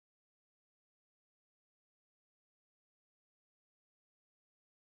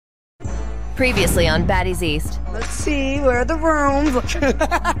Previously on Baddies East. Let's see, where are the rooms?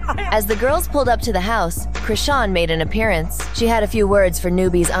 As the girls pulled up to the house, Krishan made an appearance. She had a few words for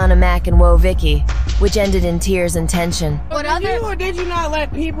newbies Anna Mac and Woe Vicky, which ended in tears and tension. Did you or did you not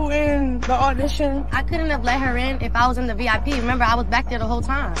let people in the audition? I couldn't have let her in if I was in the VIP. Remember, I was back there the whole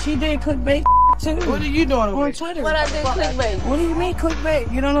time. She did clickbait too. What are you doing on Twitter? What I did clickbait. What do you mean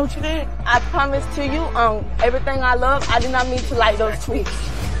clickbait? You don't know what you did? I promise to you, everything I love, I did not mean to like those tweets.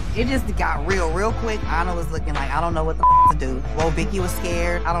 It just got real quick. Anna was looking like, I don't know what the to do. Well, Vicky was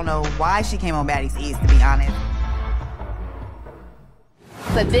scared. I don't know why she came on Baddies East, to be honest.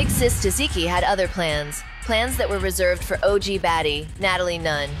 But big sis Taziki had other plans. Plans that were reserved for OG baddie, Natalie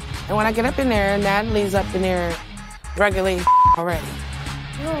Nunn. And when I get up in there, Natalie's up in there regularly already.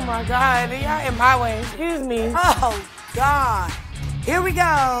 Oh my God, y'all in my way, excuse me. Oh God. Here we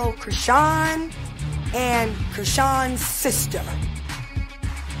go, Krishan and Krishan's sister.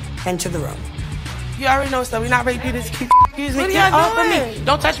 Enter the room. You already know stuff. We're not ready to do this. Excuse me. What are y'all doing?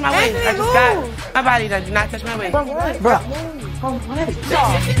 Don't touch my waist. I just got my body done. Do not touch my waist. Bro.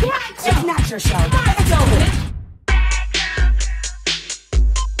 It's not your show. It's over.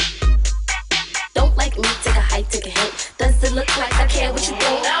 Don't like me, take a hike, take a hit. Does it look like I care what you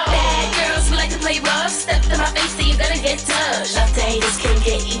think? Bad girls who like to play rough. Step to my face, so you better get touched. Love to haters, can't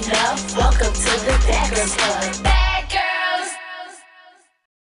get enough. Welcome to the Bad Girls Club.